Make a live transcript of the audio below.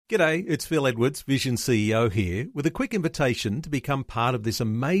G'day, it's Phil Edwards, Vision CEO here, with a quick invitation to become part of this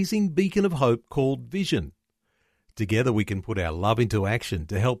amazing beacon of hope called Vision. Together we can put our love into action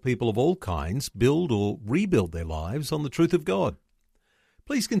to help people of all kinds build or rebuild their lives on the truth of God.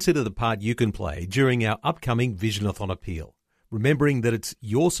 Please consider the part you can play during our upcoming Visionathon appeal, remembering that it's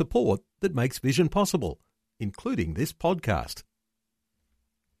your support that makes Vision possible, including this podcast.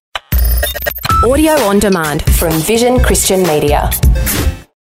 Audio on demand from Vision Christian Media.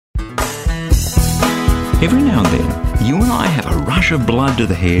 Every now and then, you and I have a rush of blood to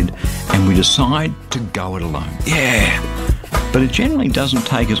the head and we decide to go it alone. Yeah! But it generally doesn't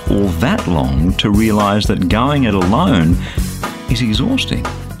take us all that long to realise that going it alone is exhausting.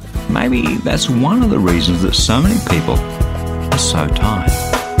 Maybe that's one of the reasons that so many people are so tired.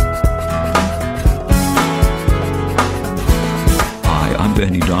 Hi, I'm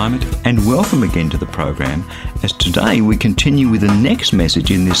Bernie Diamond and welcome again to the program as today we continue with the next message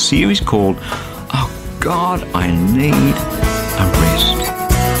in this series called Oh God, I need a rest.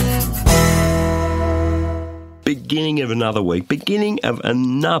 Beginning of another week.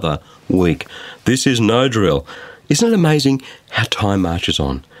 This is no drill. Isn't it amazing how time marches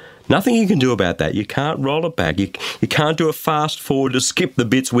on? Nothing you can do about that. You can't roll it back. You can't do a fast forward to skip the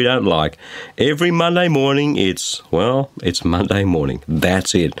bits we don't like. Every Monday morning, it's Monday morning.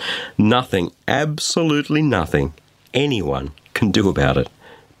 That's it. Nothing, absolutely nothing, anyone can do about it.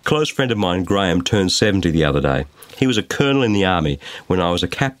 A close friend of mine, Graham, turned 70 the other day. He was a colonel in the army when I was a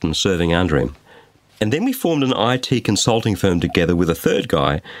captain serving under him. And then we formed an IT consulting firm together with a third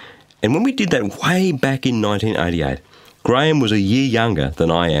guy. And when we did that way back in 1988, Graham was a year younger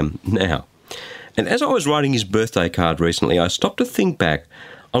than I am now. And as I was writing his birthday card recently, I stopped to think back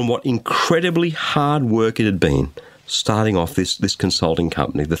on what incredibly hard work it had been starting off this consulting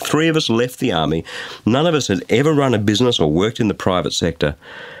company. The three of us left the army. None of us had ever run a business or worked in the private sector.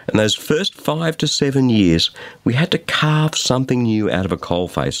 And those first 5 to 7 years, we had to carve something new out of a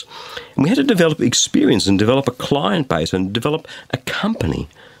coalface. And we had to develop experience and develop a client base and develop a company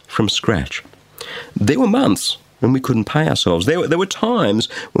from scratch. There were months when we couldn't pay ourselves. There were times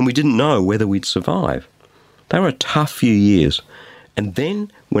when we didn't know whether we'd survive. They were a tough few years. And then,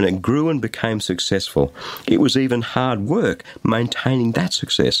 when it grew and became successful, it was even hard work maintaining that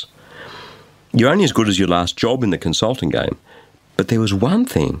success. You're only as good as your last job in the consulting game. But there was one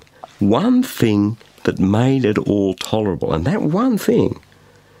thing that made it all tolerable, and that one thing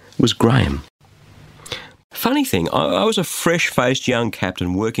was Graham. Funny thing, I was a fresh-faced young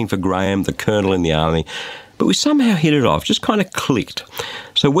captain working for Graham, the colonel in the army, but we somehow hit it off, just kind of clicked.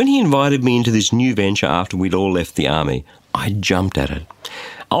 So when he invited me into this new venture after we'd all left the army, I jumped at it.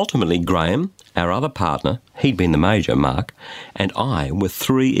 Ultimately, Graham, our other partner, he'd been the major, Mark, and I were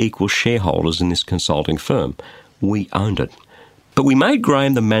 3 equal shareholders in this consulting firm. We owned it. But we made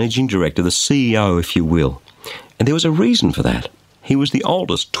Graham the managing director, the CEO, if you will. And there was a reason for that. He was the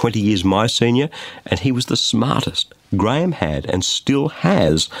oldest, 20 years my senior, and he was the smartest. Graham had, and still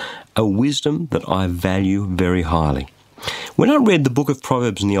has, a wisdom that I value very highly. When I read the book of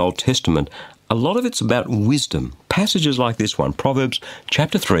Proverbs in the Old Testament, a lot of it's about wisdom. Passages like this one, Proverbs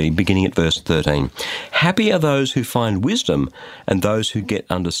chapter 3, beginning at verse 13. Happy are those who find wisdom and those who get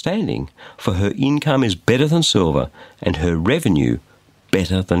understanding, for her income is better than silver and her revenue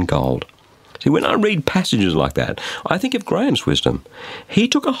better than gold. See, when I read passages like that, I think of Graham's wisdom. He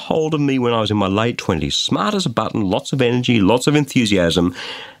took a hold of me when I was in my late 20s, smart as a button, lots of energy, lots of enthusiasm,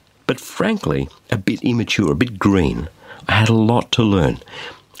 but frankly, a bit immature, a bit green. I had a lot to learn.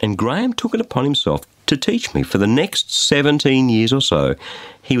 And Graham took it upon himself to teach me for the next 17 years or so.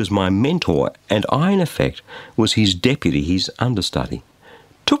 He was my mentor, and I, in effect, was his deputy, his understudy.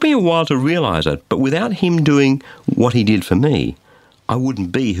 Took me a while to realise it, but without him doing what he did for me, I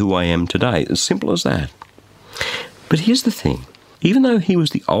wouldn't be who I am today. As simple as that. But here's the thing. Even though he was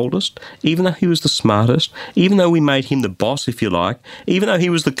the oldest, even though he was the smartest, even though we made him the boss, if you like, even though he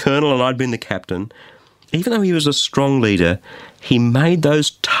was the colonel and I'd been the captain, even though he was a strong leader, he made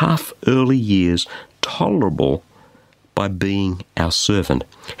those tough early years tolerable by being our servant.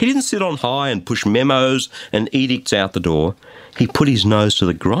 He didn't sit on high and push memos and edicts out the door. He put his nose to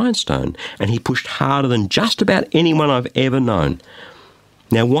the grindstone and he pushed harder than just about anyone I've ever known.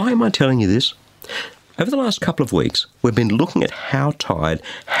 Now, why am I telling you this? Over the last couple of weeks, we've been looking at how tired,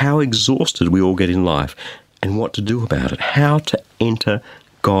 how exhausted we all get in life and what to do about it, how to enter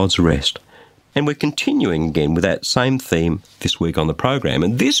God's rest. And we're continuing again with that same theme this week on the program.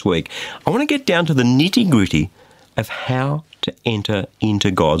 And this week, I want to get down to the nitty-gritty of how to enter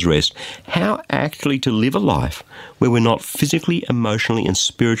into God's rest, how actually to live a life where we're not physically, emotionally, and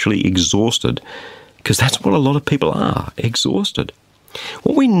spiritually exhausted, because that's what a lot of people are, exhausted.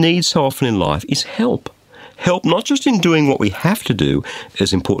 What we need so often in life is help. Help not just in doing what we have to do,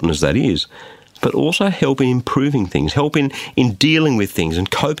 as important as that is, but also help in improving things, help in dealing with things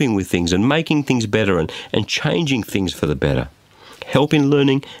and coping with things and making things better and changing things for the better. Help in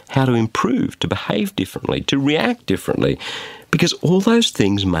learning how to improve, to behave differently, to react differently, because all those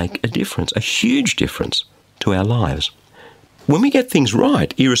things make a difference, a huge difference to our lives. When we get things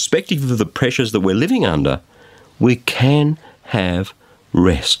right, irrespective of the pressures that we're living under, we can have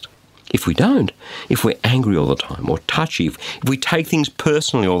rest. If we don't, if we're angry all the time or touchy, if we take things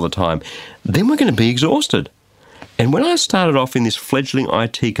personally all the time, then we're going to be exhausted. And when I started off in this fledgling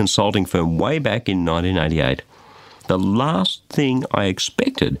IT consulting firm way back in 1988, the last thing I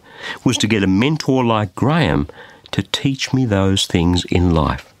expected was to get a mentor like Graham to teach me those things in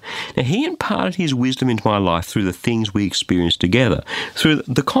life. Now, he imparted his wisdom into my life through the things we experienced together, through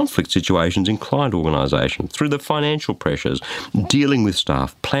the conflict situations in client organisation, through the financial pressures, dealing with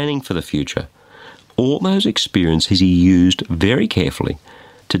staff, planning for the future. All those experiences he used very carefully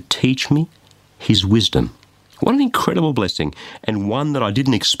to teach me his wisdom. What an incredible blessing, and one that I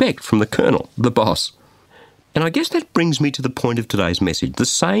didn't expect from the Colonel, the boss. And I guess that brings me to the point of today's message. The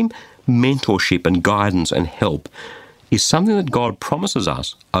same mentorship and guidance and help is something that God promises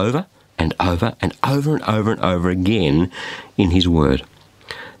us over and over and over and over and over again in his word.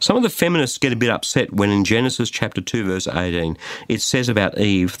 Some of the feminists get a bit upset when in Genesis chapter 2 verse 18 it says about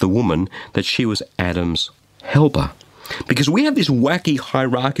Eve, the woman, that she was Adam's helper. Because we have this wacky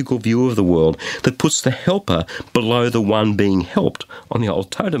hierarchical view of the world that puts the helper below the one being helped on the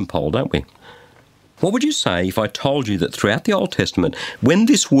old totem pole, don't we? What would you say if I told you that throughout the Old Testament, when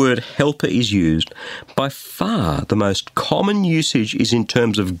this word helper is used, by far the most common usage is in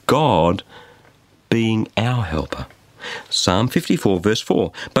terms of God being our helper? Psalm 54 verse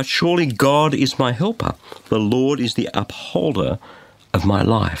 4, "But surely God is my helper. The Lord is the upholder of my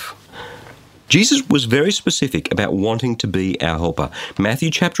life." Jesus was very specific about wanting to be our helper.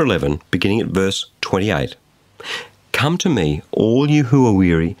 Matthew chapter 11, beginning at verse 28. "Come to me, all you who are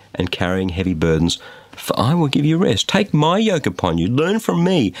weary and carrying heavy burdens, for I will give you rest. Take my yoke upon you, learn from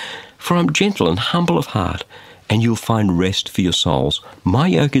me, for I'm gentle and humble of heart, and you'll find rest for your souls. My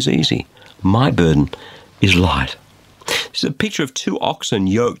yoke is easy, my burden is light." This is a picture of two oxen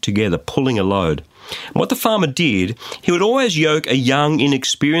yoked together, pulling a load. And what the farmer did, he would always yoke a young,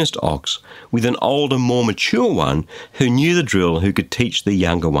 inexperienced ox with an older, more mature one who knew the drill, who could teach the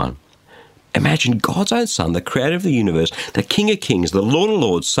younger one. Imagine God's own Son, the creator of the universe, the King of Kings, the Lord of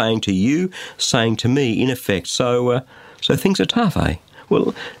Lords, saying to you, saying to me, in effect, so things are tough, eh?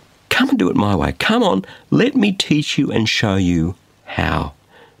 Well, come and do it my way. Come on, let me teach you and show you how.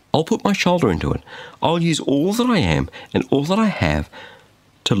 I'll put my shoulder into it. I'll use all that I am and all that I have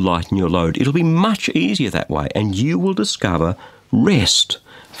to lighten your load. It'll be much easier that way, and you will discover rest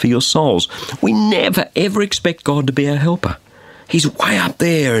for your souls. We never, ever expect God to be our helper. He's way up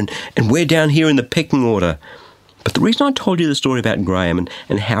there and we're down here in the pecking order. But the reason I told you the story about Graham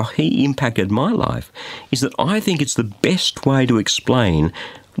and how he impacted my life is that I think it's the best way to explain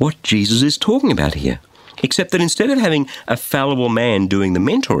what Jesus is talking about here. Except that instead of having a fallible man doing the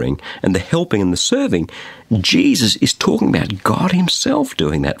mentoring and the helping and the serving, Jesus is talking about God himself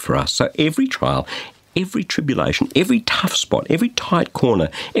doing that for us. So every trial, every tribulation, every tough spot, every tight corner,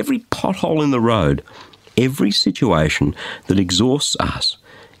 every pothole in the road, every situation that exhausts us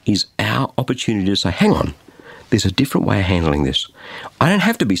is our opportunity to say, hang on, there's a different way of handling this. I don't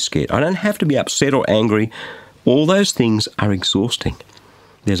have to be scared. I don't have to be upset or angry. All those things are exhausting.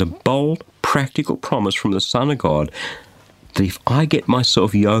 There's a bold, practical promise from the Son of God that if I get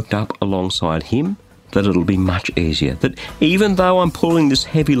myself yoked up alongside him, that it'll be much easier. That even though I'm pulling this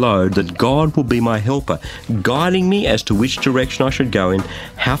heavy load, that God will be my helper, guiding me as to which direction I should go in,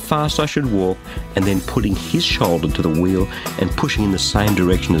 how fast I should walk, and then putting his shoulder to the wheel and pushing in the same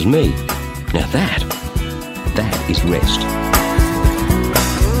direction as me. Now that is rest.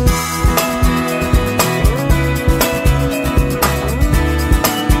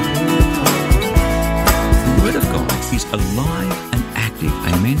 The Word of God is alive and active,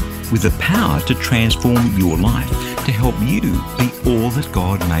 amen, with the power to transform your life, to help you be all that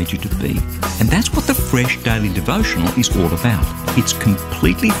God made you to be. And that's what the Fresh Daily Devotional is all about. It's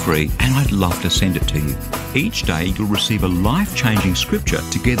completely free, and I'd love to send it to you. Each day you'll receive a life-changing scripture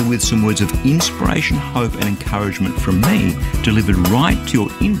together with some words of inspiration, hope and encouragement from me, delivered right to your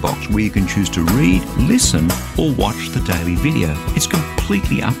inbox, where you can choose to read, listen or watch the daily video. It's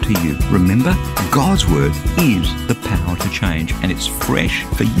completely up to you. Remember, God's Word is the power to change, and it's fresh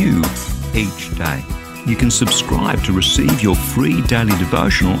for you each day. you can subscribe to receive your free daily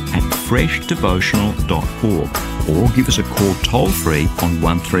devotional at freshdevotional.org or give us a call toll-free on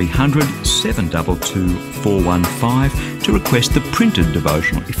 1300 722 415 to request the printed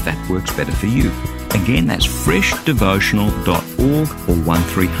devotional if that works better for you. Again, that's freshdevotional.org or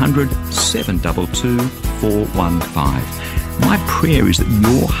 1300 722 415. My prayer is that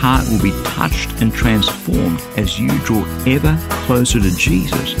your heart will be touched and transformed as you draw ever closer to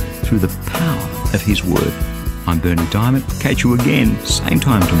Jesus through the power of His Word. I'm Bernie Diamond. Catch you again, same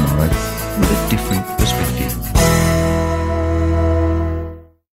time tomorrow, with a different perspective.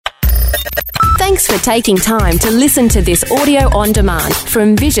 Thanks for taking time to listen to this audio on demand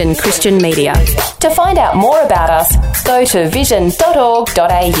from Vision Christian Media. To find out more about us, go to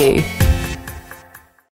vision.org.au.